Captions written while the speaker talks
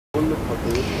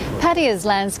Pattaya's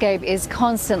landscape is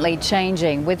constantly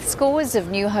changing, with scores of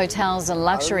new hotels and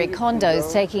luxury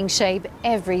condos taking shape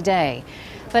every day.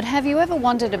 But have you ever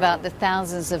wondered about the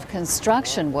thousands of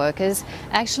construction workers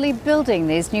actually building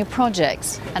these new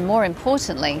projects? And more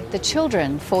importantly, the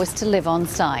children forced to live on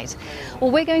site.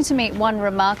 Well, we're going to meet one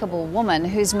remarkable woman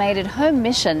who's made it her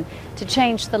mission to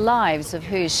change the lives of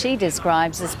who she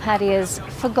describes as Pattaya's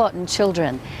forgotten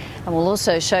children. And we'll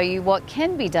also show you what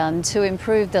can be done to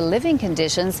improve the living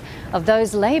conditions of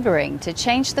those labouring to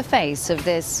change the face of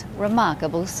this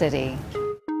remarkable city.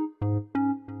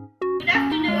 Good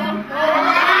afternoon.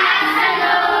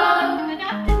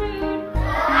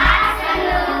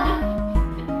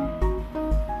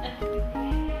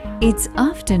 It's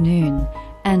afternoon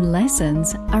and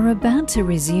lessons are about to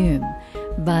resume,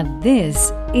 but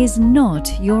this is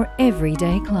not your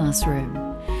everyday classroom.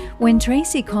 When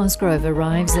Tracy Cosgrove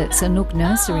arrives at Sanook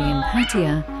Nursery in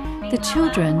Pattaya, the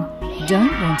children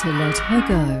don't want to let her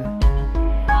go.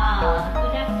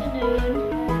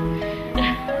 Good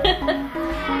afternoon.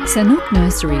 Sanook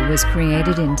Nursery was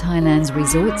created in Thailand's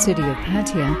resort city of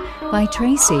Pattaya by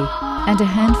Tracy and a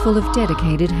handful of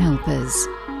dedicated helpers.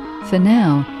 For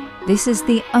now, this is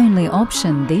the only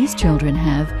option these children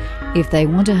have if they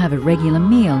want to have a regular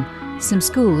meal, some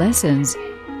school lessons,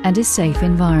 and a safe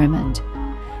environment.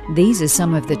 These are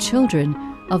some of the children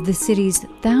of the city's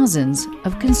thousands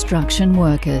of construction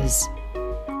workers.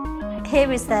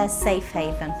 Here is their safe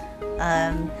haven.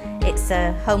 It's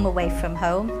a home away from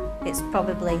home. It's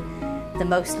probably the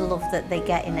most love that they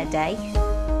get in a day.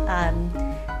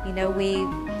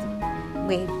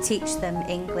 We teach them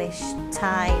English,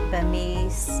 Thai,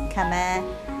 Burmese, Khmer.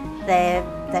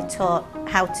 They're taught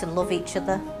how to love each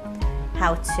other,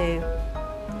 how to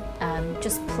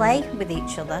just play with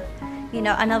each other.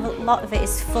 And a lot of it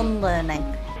is fun learning.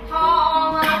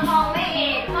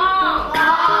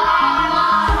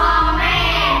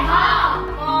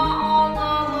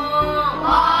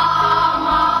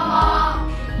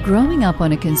 Growing up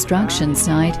on a construction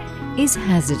site is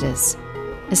hazardous,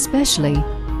 especially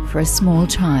for a small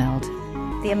child.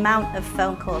 The amount of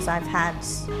phone calls I've had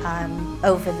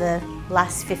over the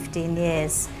last 15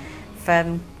 years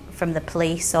from the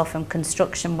police or from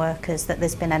construction workers that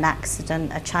there's been an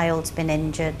accident, a child's been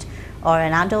injured or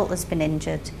an adult has been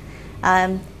injured.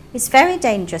 It's very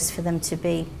dangerous for them to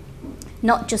be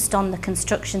not just on the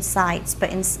construction sites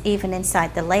but even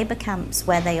inside the labour camps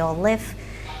where they all live.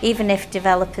 Even if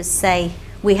developers say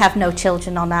we have no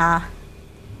children on our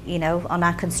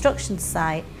construction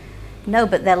site, no,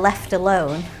 but they're left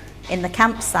alone in the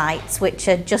campsites, which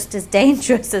are just as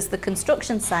dangerous as the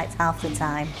construction sites half the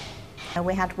time.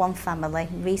 We had one family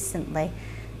recently.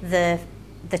 The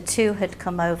two had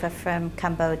come over from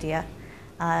Cambodia,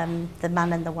 the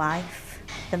man and the wife.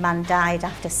 The man died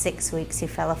after 6 weeks. He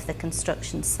fell off the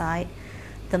construction site.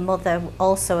 The mother,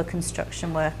 also a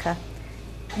construction worker,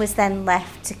 was then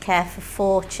left to care for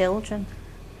 4 children.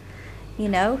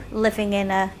 Living in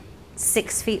a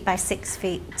 6 feet by 6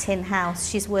 feet tin house.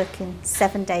 She's working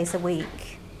 7 days a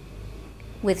week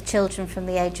with children from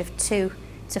the age of 2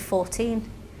 to 14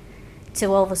 to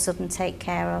all of a sudden take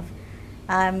care of.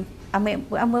 And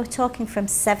we're talking from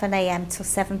 7 a.m. till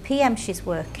 7 p.m. she's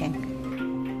working.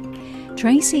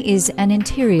 Tracy is an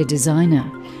interior designer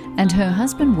and her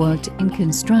husband worked in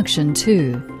construction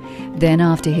too. Then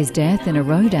after his death in a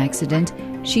road accident,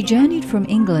 she journeyed from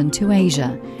England to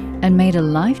Asia and made a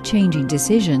life-changing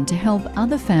decision to help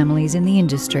other families in the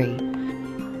industry.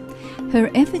 Her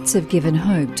efforts have given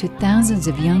hope to thousands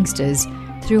of youngsters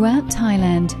throughout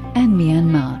Thailand and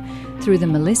Myanmar through the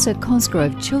Melissa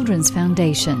Cosgrove Children's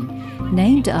Foundation,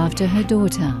 named after her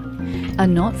daughter, a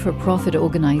not-for-profit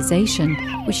organisation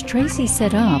which Tracy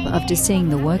set up after seeing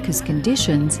the workers'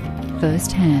 conditions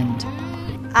firsthand.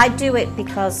 I do it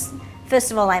because,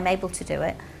 first of all, I'm able to do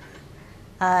it.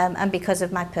 And because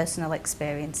of my personal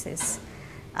experiences.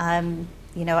 I'm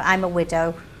a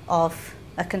widow of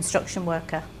a construction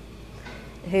worker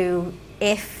who,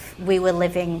 if we were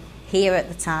living here at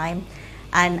the time,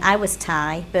 and I was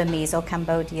Thai, Burmese or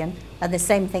Cambodian, and the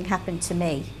same thing happened to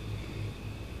me,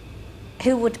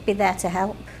 who would be there to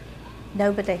help?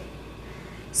 Nobody.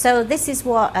 So this is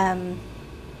why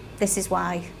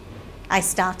I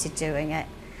started doing it.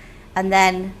 And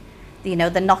then, the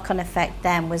knock-on effect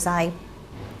then was I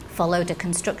followed a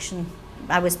construction.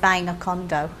 I was buying a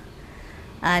condo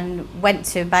and went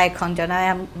to buy a condo, and I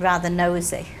am rather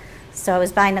nosy. So I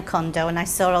was buying a condo and I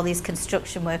saw all these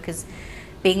construction workers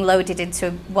being loaded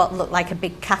into what looked like a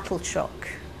big cattle truck.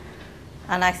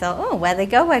 And I thought, oh, where are they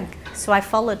going? So I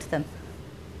followed them.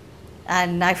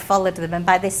 And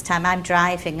by this time I'm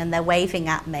driving and they're waving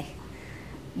at me.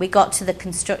 we got to the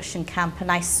construction camp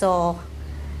and I saw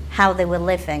how they were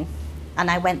living, and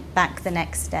I went back the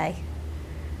next day,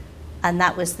 and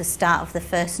that was the start of the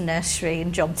first nursery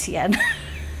in Jomtien.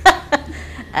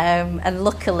 And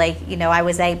luckily, you know, I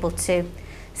was able to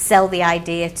sell the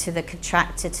idea to the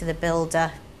contractor, to the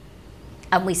builder,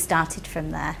 and we started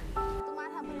from there.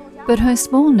 But her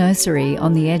small nursery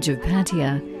on the edge of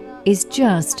Pattaya is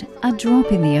just a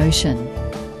drop in the ocean.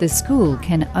 The school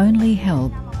can only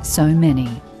help so many.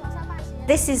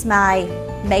 This is my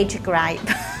major gripe.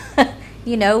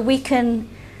 You know, we can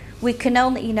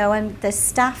only, you know, and the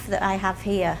staff that I have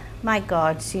here, my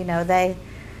God, you know, they're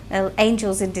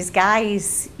angels in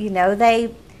disguise. You know,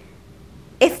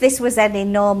 if this was any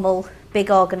normal big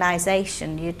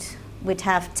organisation, we'd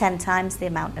have 10 times the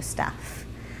amount of staff.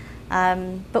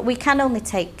 But we can only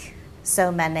take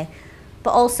so many.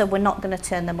 But also, we're not going to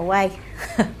turn them away.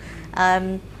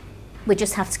 We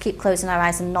just have to keep closing our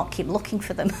eyes and not keep looking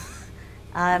for them.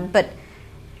 But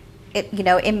you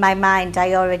know, in my mind,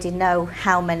 I already know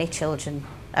how many children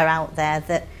are out there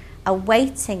that are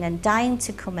waiting and dying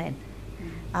to come in.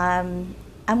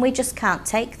 And we just can't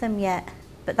take them yet.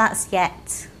 But that's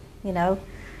yet, you know.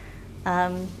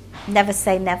 Never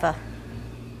say never.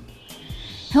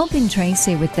 Helping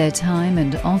Tracy with their time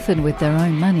and often with their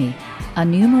own money are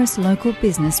numerous local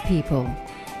business people.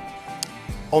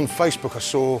 On Facebook I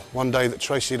saw one day that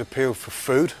Tracy had appealed for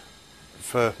food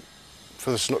for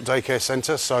the Snook Daycare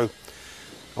Centre, so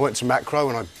I went to Macro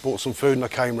and I bought some food and I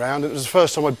came round. It was the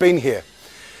first time I'd been here.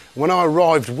 When I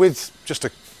arrived with just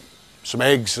some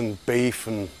eggs and beef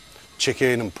and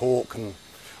chicken and pork and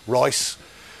rice,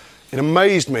 it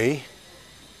amazed me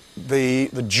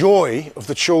the joy of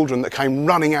the children that came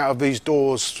running out of these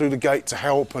doors through the gate to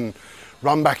help and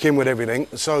run back in with everything.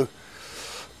 So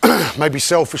maybe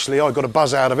selfishly I got a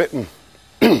buzz out of it and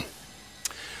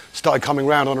started coming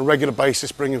round on a regular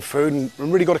basis bringing food and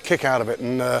really got a kick out of it,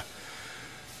 and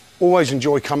always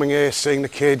enjoy coming here, seeing the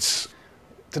kids.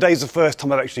 Today's the first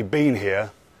time I've actually been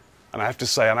here, and I have to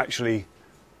say I'm actually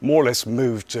more or less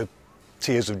moved to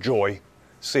tears of joy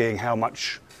seeing how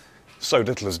much so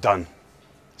little has done.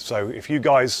 So if you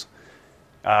guys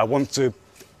want to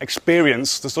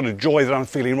experience the sort of joy that I'm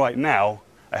feeling right now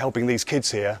at helping these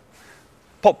kids here,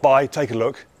 pop by, take a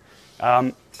look. I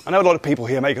know a lot of people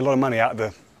here make a lot of money out of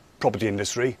the property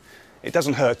industry. It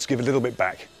doesn't hurt to give a little bit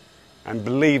back. And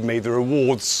believe me, the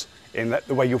rewards in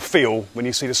the way you'll feel when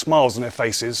you see the smiles on their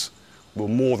faces will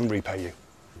more than repay you.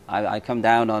 I come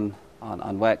down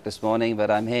on work this morning,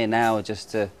 but I'm here now just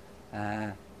to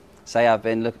say I've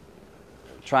been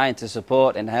trying to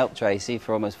support and help Tracy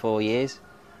for almost 4 years,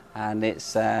 and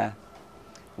it's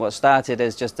what started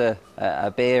as just a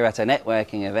beer at a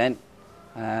networking event.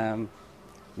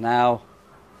 Now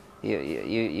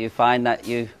you find that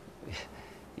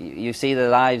you see the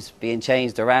lives being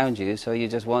changed around you, so you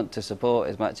just want to support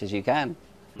as much as you can.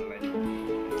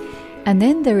 And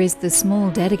then there is the small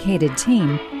dedicated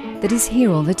team that is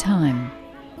here all the time,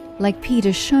 like Peter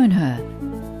Schoenher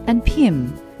and Pim,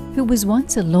 who was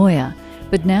once a lawyer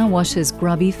but now washes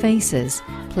grubby faces,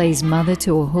 plays mother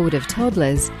to a horde of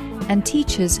toddlers, and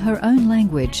teaches her own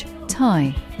language,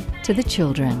 Thai, to the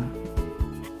children.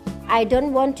 I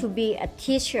don't want to be a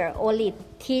teacher, only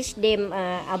teach them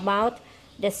about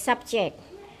the subject,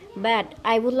 but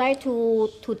I would like to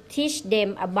teach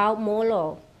them about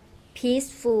moral,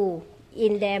 peaceful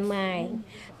in their mind,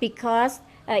 because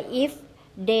if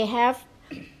they have,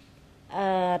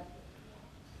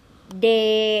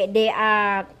 they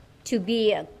are to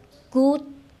be a good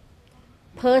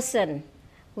person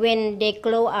when they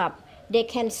grow up. They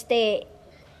can stay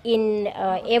in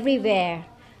everywhere.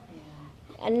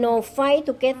 No fight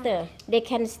together. They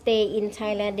can stay in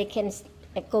Thailand. They can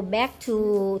go back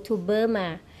to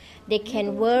Burma. They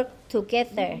can work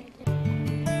together.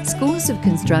 Scores of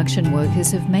construction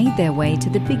workers have made their way to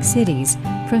the big cities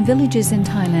from villages in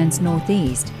Thailand's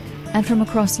northeast and from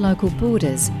across local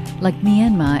borders like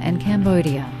Myanmar and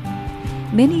Cambodia.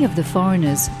 Many of the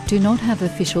foreigners do not have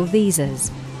official visas,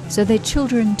 so their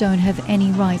children don't have any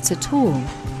rights at all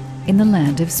in the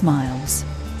land of smiles.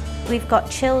 We've got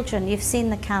children, you've seen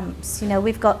the camps, you know,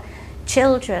 we've got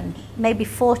children, maybe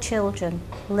 4 children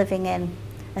living in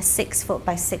a 6 foot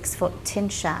by 6 foot tin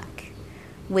shack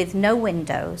with no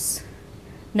windows,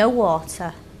 no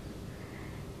water,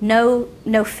 no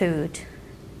food,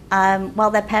 while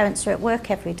their parents are at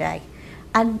work every day.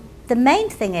 And the main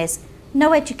thing is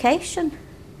no education.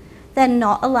 They're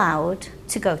not allowed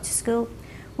to go to school.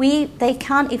 They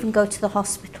can't even go to the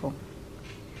hospital.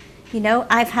 You know,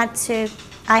 I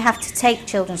have to take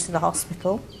children to the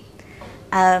hospital.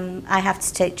 I have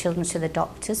to take children to the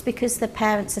doctors because the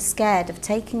parents are scared of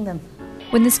taking them.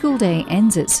 When the school day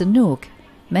ends at Sanook,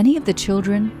 many of the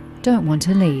children don't want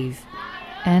to leave.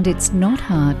 And it's not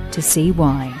hard to see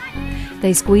why.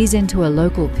 They squeeze into a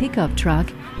local pickup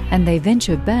truck and they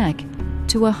venture back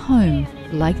to a home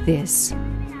like this.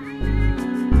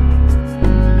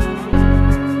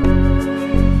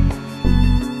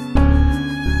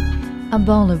 A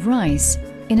bowl of rice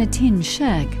in a tin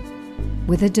shack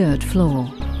with a dirt floor.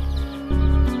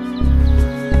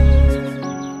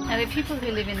 Now the people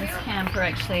who live in this camp are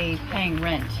actually paying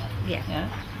rent. Yeah.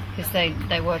 Because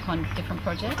they work on different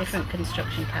projects? Different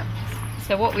construction camps.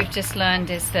 So what we've just learned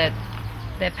is that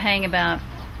they're paying about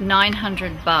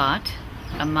 900 baht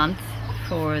a month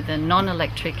for the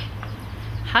non-electric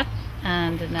hut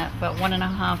and about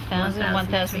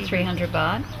 1,300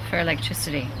 baht for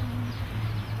electricity.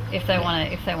 If they want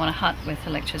a hut with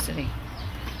electricity.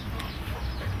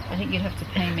 I think you'd have to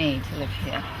pay me to live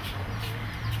here.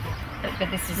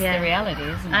 But this is the reality,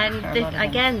 isn't it? And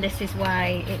again, this is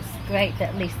why it's great that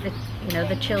at least the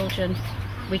children,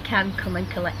 we can come and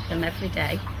collect them every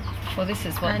day. Well, this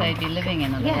is what they'd be living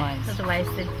in otherwise. Yeah, otherwise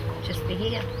they'd just be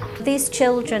here. These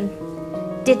children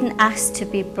didn't ask to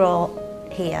be brought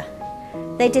here.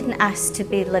 They didn't ask to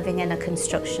be living in a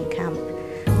construction camp.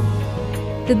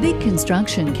 The big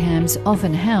construction camps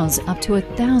often house up to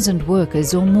 1,000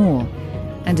 workers or more.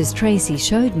 And as Tracy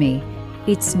showed me,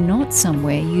 it's not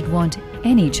somewhere you'd want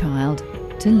any child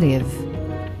to live.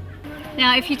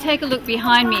 Now, if you take a look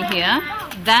behind me here,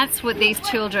 that's what these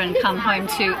children come home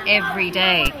to every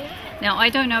day. Now, I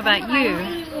don't know about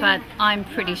you, but I'm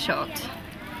pretty shocked.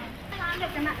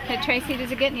 Okay, Tracy,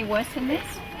 does it get any worse than this?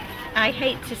 I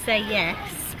hate to say yes,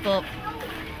 but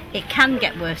it can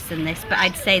get worse than this, but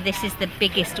I'd say this is the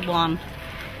biggest one.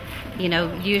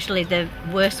 Usually the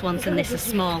worst ones than this are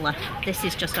smaller. This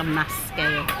is just on mass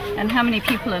scale. And how many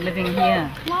people are living here?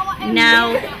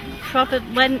 Now, probably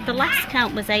when the last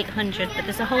count was 800, but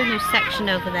there's a whole new section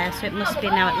over there, so it must be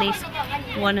now at least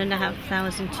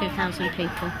 1,500, 2,000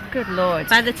 people. Good Lord.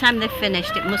 By the time they've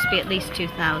finished, it must be at least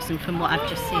 2,000 from what I've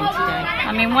just seen today.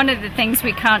 I mean, one of the things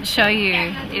we can't show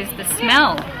you is the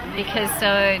smell, because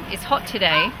it's hot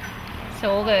today. So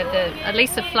all at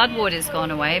least the floodwater's gone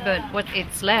away, but what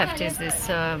it's left is this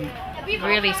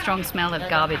really strong smell of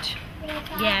garbage.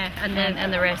 Yeah,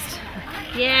 and the rest.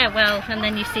 Yeah, well, and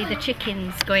then you see the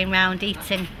chickens going around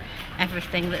eating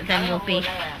everything that then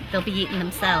they'll be eating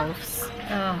themselves.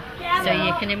 Oh. So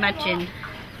you can imagine.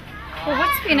 Well,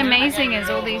 what's been amazing is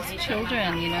all these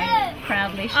children,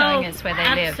 proudly showing us where they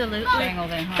live, showing all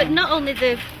their homes. But not only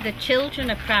the children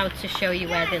are proud to show you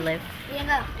where they live.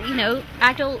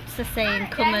 Adults are saying,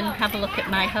 "Come and have a look at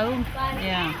my home."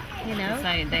 Yeah.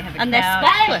 They have a and couch. they're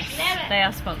spotless. They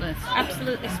are spotless.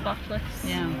 Absolutely spotless.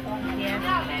 Yeah.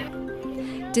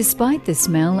 Despite the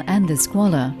smell and the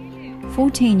squalor,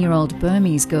 14-year-old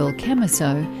Burmese girl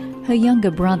Kemiso, her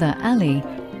younger brother Ali,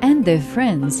 and their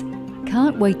friends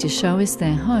can't wait to show us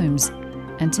their homes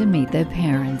and to meet their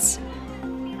parents.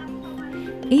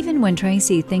 Even when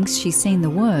Tracy thinks she's seen the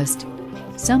worst,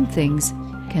 some things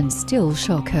can still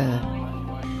shock her.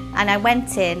 And I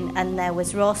went in and there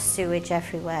was raw sewage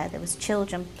everywhere. There was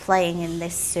children playing in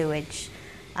this sewage.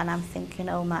 And I'm thinking,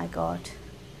 oh my God.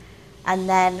 And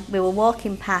then we were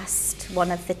walking past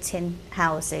one of the tin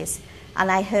houses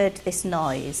and I heard this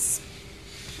noise.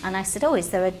 And I said, oh, is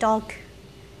there a dog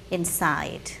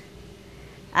inside?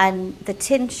 And the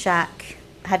tin shack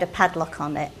had a padlock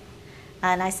on it.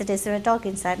 And I said, is there a dog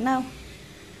inside? No.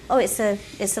 Oh, it's a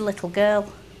little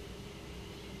girl.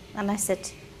 And I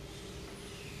said,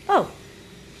 oh.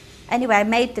 Anyway, I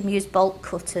made them use bolt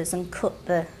cutters and cut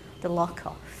the lock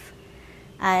off.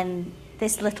 And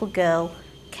this little girl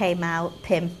came out,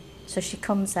 Pim, so she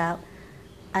comes out.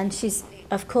 And she's,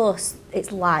 of course,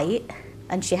 it's light,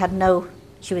 and she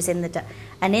was in the dark.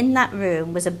 And in that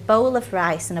room was a bowl of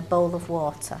rice and a bowl of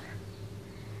water.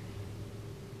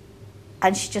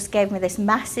 And she just gave me this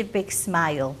massive big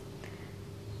smile.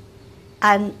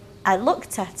 And I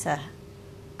looked at her,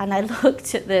 and I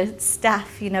looked at the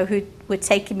staff, who were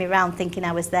taking me around thinking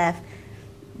I was there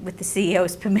with the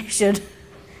CEO's permission.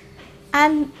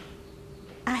 And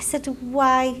I said,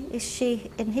 why is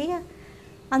she in here?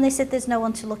 And they said, there's no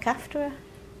one to look after her.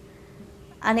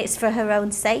 And it's for her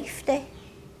own safety.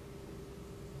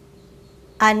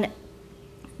 And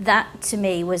that, to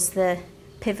me, was the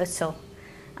pivotal.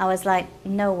 I was like,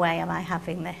 no way am I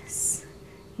having this,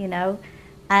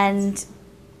 And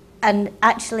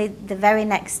actually, the very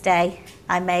next day,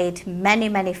 I made many,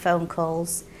 many phone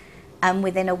calls. And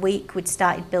within a week, we'd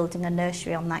started building a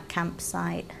nursery on that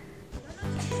campsite.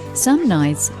 Some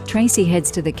nights, Tracy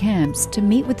heads to the camps to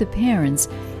meet with the parents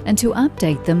and to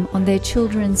update them on their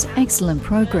children's excellent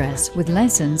progress with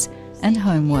lessons and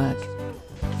homework.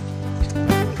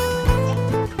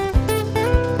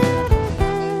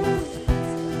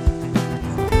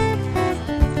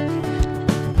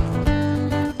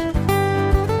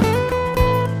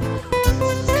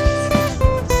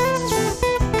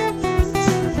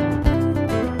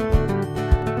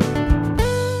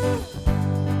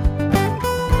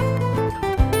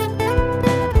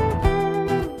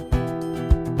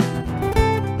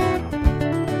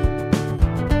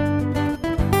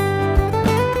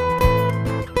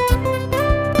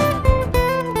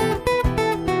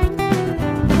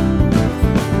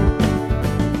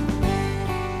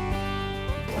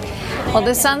 Well,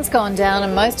 the sun's gone down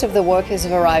and most of the workers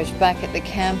have arrived back at the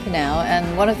camp now,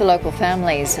 and one of the local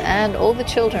families and all the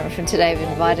children from today have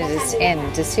invited us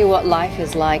in to see what life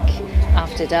is like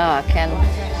after dark. And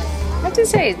I have to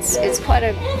say it's quite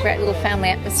a great little family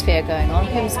atmosphere going on.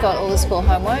 Pim's got all the school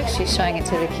homework, she's showing it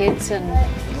to the kids, and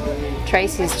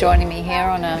Tracy's joining me here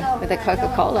with a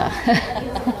Coca-Cola.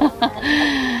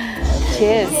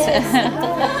 Cheers.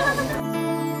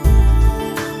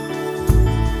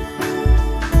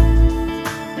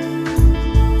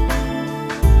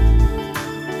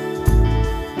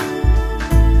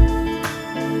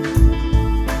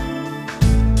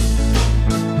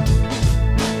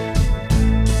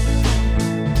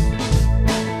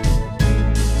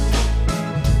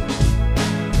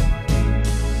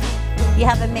 You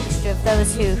have a mixture of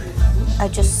those who are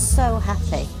just so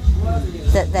happy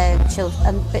that their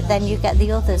children, but then you get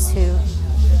the others who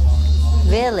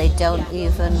really don't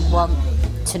even want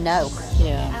to know.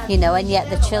 Yeah. You know, and yet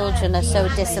the children are so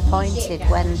disappointed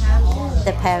when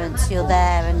the parents, you're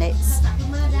there, and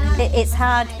it's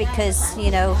hard because,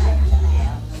 you know,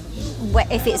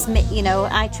 if it's me, you know,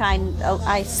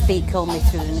 I speak only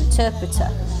through an interpreter.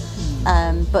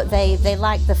 But they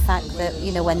like the fact that,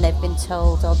 you know, when they've been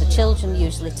told, or the children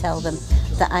usually tell them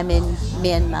that I'm in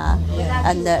Myanmar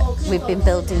and that we've been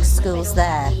building schools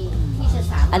there,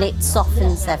 and it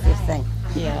softens everything.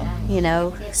 Yeah. You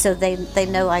know, so they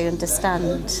know I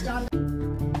understand.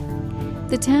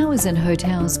 The towers and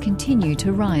hotels continue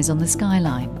to rise on the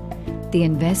skyline. The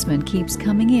investment keeps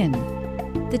coming in.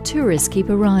 The tourists keep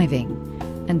arriving,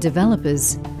 and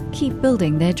developers keep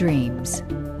building their dreams.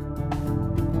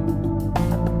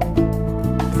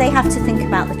 They have to think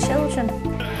about the children.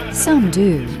 Some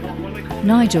do.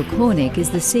 Nigel Cornick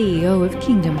is the CEO of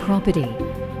Kingdom Property.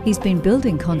 He's been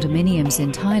building condominiums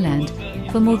in Thailand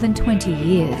for more than 20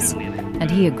 years, and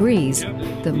he agrees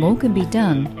that more can be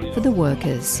done for the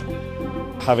workers.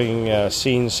 Having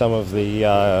seen some of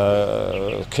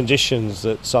the conditions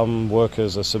that some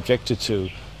workers are subjected to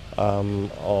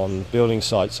on building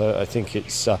sites, I think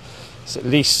it's at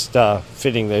least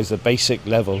fitting there's a basic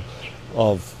level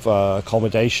of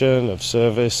accommodation, of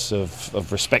service,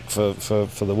 of respect for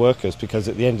the workers, because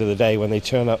at the end of the day, when they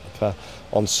turn up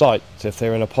on site, if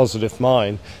they're in a positive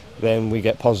mind, then we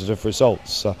get positive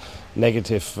results.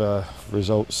 Negative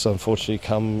results, unfortunately,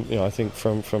 come, you know, I think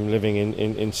from living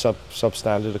in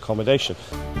substandard accommodation.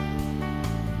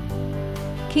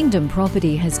 Kingdom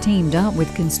Property has teamed up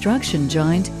with construction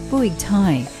giant Bouygues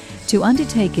Thai to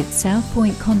undertake its South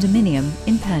Point condominium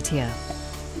in Pattaya.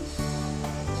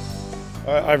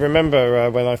 I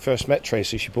remember when I first met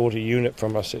Tracy, she bought a unit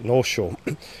from us at North Shore.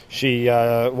 She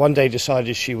one day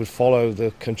decided she would follow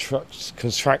the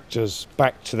contractors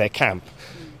back to their camp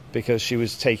because she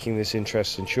was taking this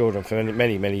interest in children for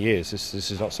many, many years. This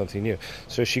is not something new.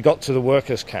 So she got to the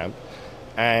workers' camp,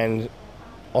 and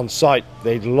on site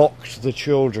they'd locked the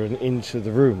children into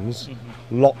the rooms,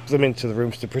 locked them into the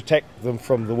rooms to protect them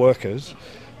from the workers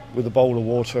with a bowl of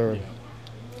water.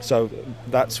 So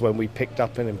that's when we picked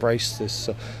up and embraced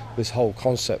this whole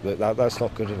concept that's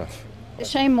not good enough. It's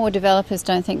a shame more developers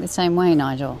don't think the same way,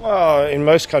 Nigel. Well, in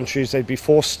most countries they'd be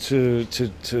forced to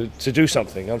do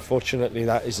something. Unfortunately,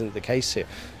 that isn't the case here.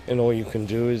 And all you can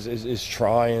do is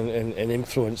try and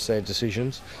influence their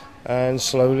decisions. And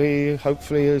slowly,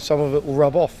 hopefully, some of it will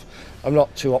rub off. I'm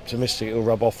not too optimistic it'll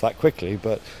rub off that quickly,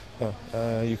 but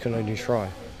you can only try.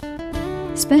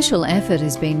 Special effort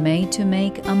has been made to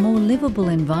make a more livable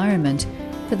environment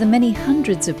for the many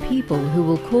hundreds of people who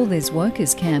will call this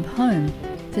workers' camp home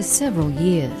for several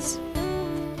years.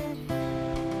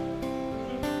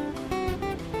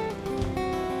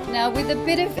 Now, with a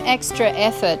bit of extra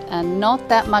effort and not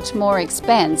that much more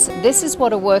expense, this is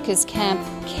what a workers' camp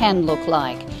can look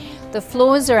like. The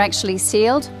floors are actually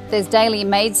sealed, there's daily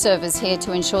maid service here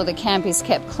to ensure the camp is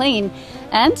kept clean,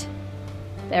 and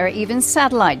there are even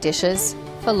satellite dishes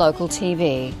for local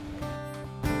TV.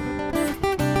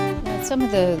 That's some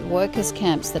of the workers'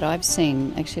 camps that I've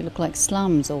seen actually look like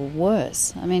slums or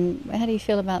worse. I mean, how do you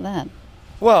feel about that?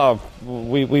 Well,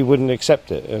 we wouldn't accept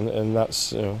it, and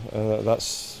that's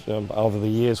over the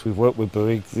years we've worked with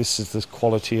Boeing, this is the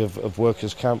quality of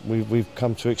workers' camp we've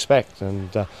come to expect,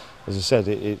 and as I said,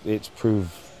 it's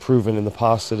proven in the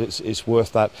past that it's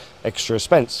worth that extra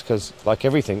expense, because like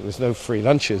everything, there's no free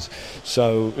lunches,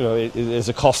 so there's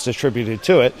a cost attributed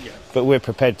to it, but we're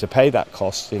prepared to pay that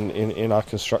cost in our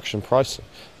construction pricing,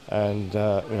 and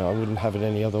I wouldn't have it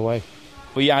any other way.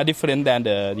 We are different than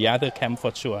the other camp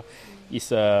for sure. It's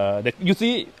you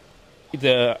see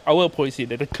our policy,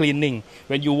 the cleaning.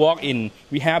 When you walk in,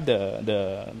 we have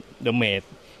the maid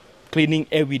cleaning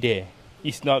every day.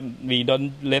 It's not, we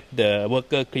don't let the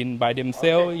worker clean by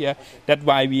themselves. Okay. Yeah, that's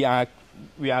why we are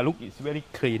look. It's very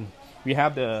clean. We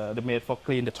have the maid for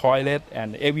clean the toilet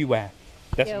and everywhere.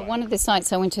 That's why. One of the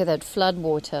sites I went to, that flood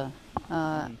water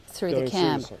through the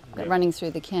camp, running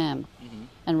through the camp,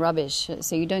 and rubbish.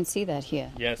 So you don't see that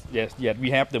here. Yes.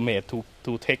 We have the maid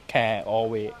to take care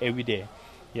always every day.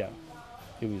 Yeah,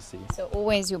 you will see. So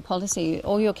always your policy,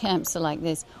 all your camps are like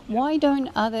this. Why don't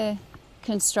other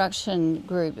construction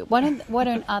groups, why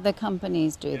don't other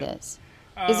companies do this?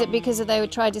 Is it because they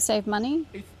would try to save money?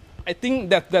 I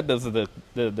think that is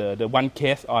the one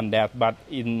case on that, but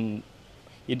in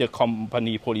the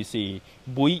company policy,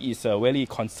 Bui is very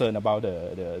concerned about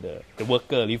the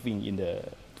worker living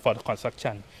for the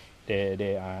construction.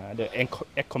 They are the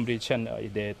accommodation.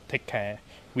 They take care.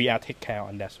 We are take care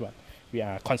on that one. We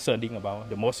are concerning about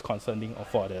the most concerning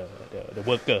for the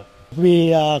worker.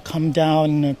 We come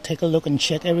down, take a look and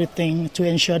check everything to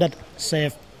ensure that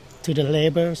safe to the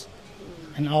laborers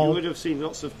and all. You would have seen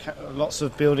lots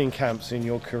of building camps in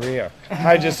your career.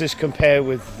 How does this compare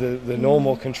with the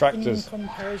normal contractors? In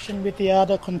comparison with the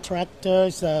other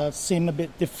contractors, seem a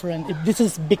bit different. This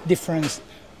is a big difference.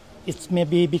 It's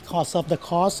maybe because of the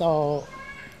cost or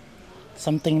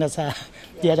something that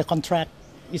the other contract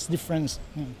is different.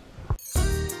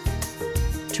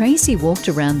 Tracy walked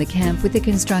around the camp with the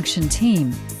construction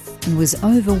team and was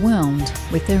overwhelmed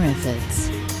with their efforts.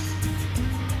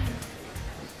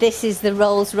 This is the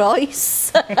Rolls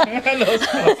Royce.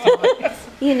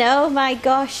 My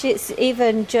gosh, it's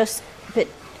even just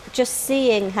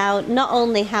seeing how, not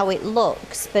only how it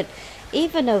looks, but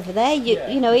even over there,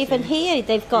 even here,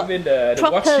 they've got the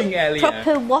washing area.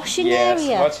 Proper washing area.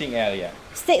 Yes, washing area.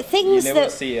 Things you never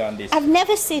that see on this. I've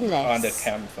never seen this On the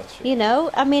camp, for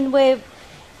sure.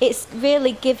 It's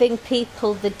really giving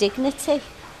people the dignity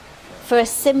for a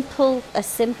simple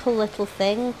little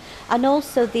thing, and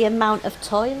also the amount of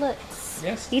toilets.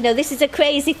 Yes. This is a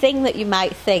crazy thing that you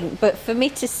might think, but for me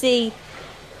to see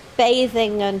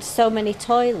bathing and so many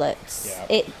toilets,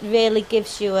 it really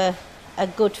gives you a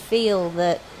good feel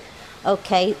that,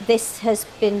 okay, this has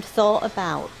been thought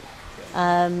about.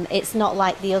 It's not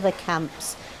like the other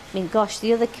camps. I mean, gosh,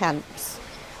 the other camps,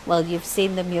 well, you've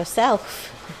seen them yourself.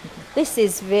 This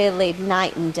is really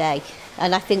night and day,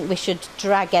 and I think we should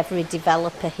drag every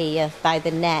developer here by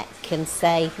the neck and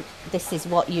say, this is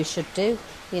what you should do.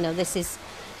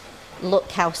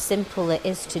 Look how simple it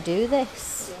is to do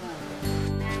this.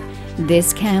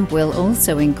 This camp will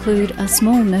also include a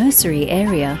small nursery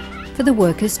area for the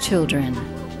workers' children.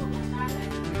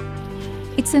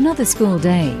 It's another school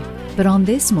day, but on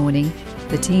this morning,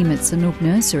 the team at Sanook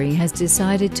Nursery has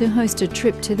decided to host a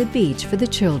trip to the beach for the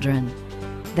children.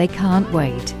 They can't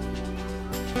wait.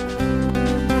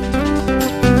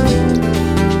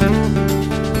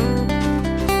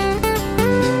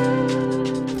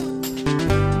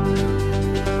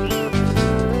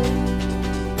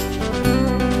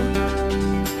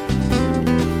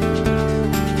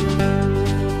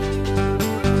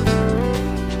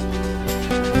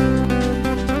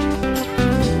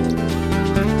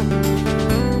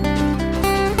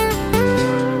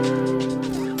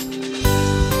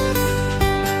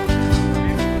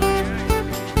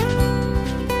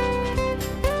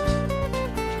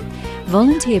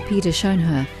 Volunteer Peter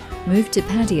Schoenherr moved to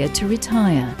Pattaya to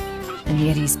retire, and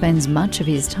yet he spends much of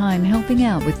his time helping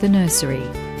out with the nursery.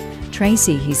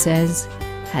 Tracy, he says,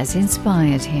 has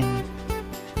inspired him.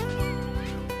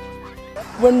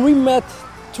 When we met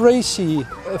Tracy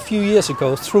a few years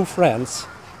ago through friends,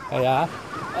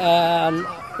 and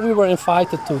we were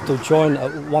invited to join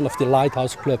one of the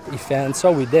Lighthouse Club events,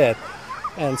 so we did.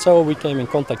 And so we came in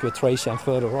contact with Tracy and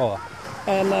further on.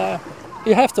 And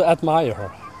you have to admire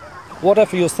her.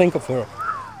 Whatever you think of her,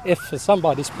 if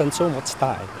somebody spends so much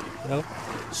time,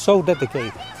 so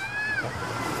dedicated,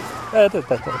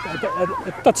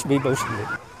 it touched me emotionally.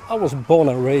 I was born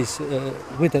and raised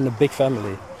within a big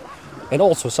family, and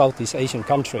also Southeast Asian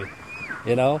country,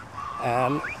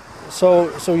 and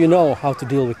so you know how to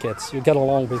deal with kids. You get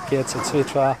along with kids,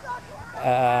 etc.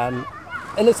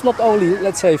 And it's not only,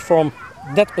 let's say, from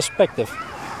that perspective,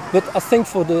 but I think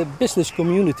for the business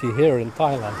community here in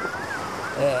Thailand,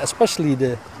 especially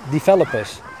the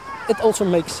developers, it also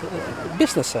makes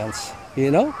business sense,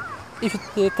 you know? If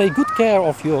you take good care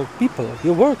of your people,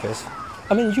 your workers,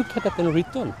 I mean, you get that in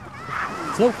return.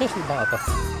 There's no question about that.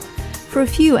 For a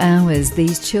few hours,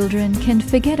 these children can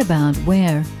forget about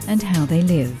where and how they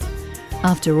live.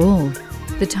 After all,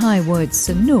 the Thai word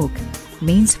sanuk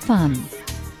means fun,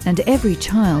 and every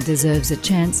child deserves a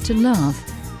chance to laugh,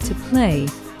 to play,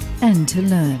 and to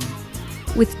learn.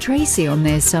 With Tracy on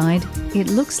their side, it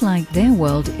looks like their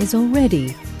world is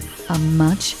already a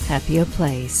much happier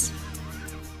place.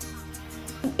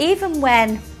 Even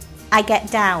when I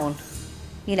get down,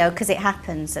 you know, because it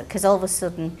happens, because all of a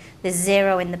sudden there's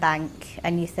zero in the bank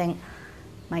and you think,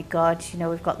 my God, you know,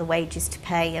 we've got the wages to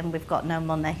pay and we've got no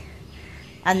money.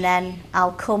 And then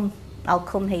I'll come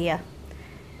here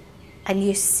and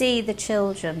you see the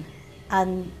children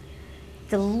and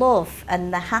the love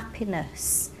and the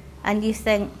happiness, and you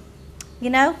think, you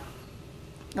know,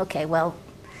 okay, well,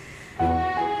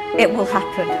 it will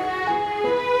happen.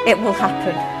 It will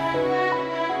happen.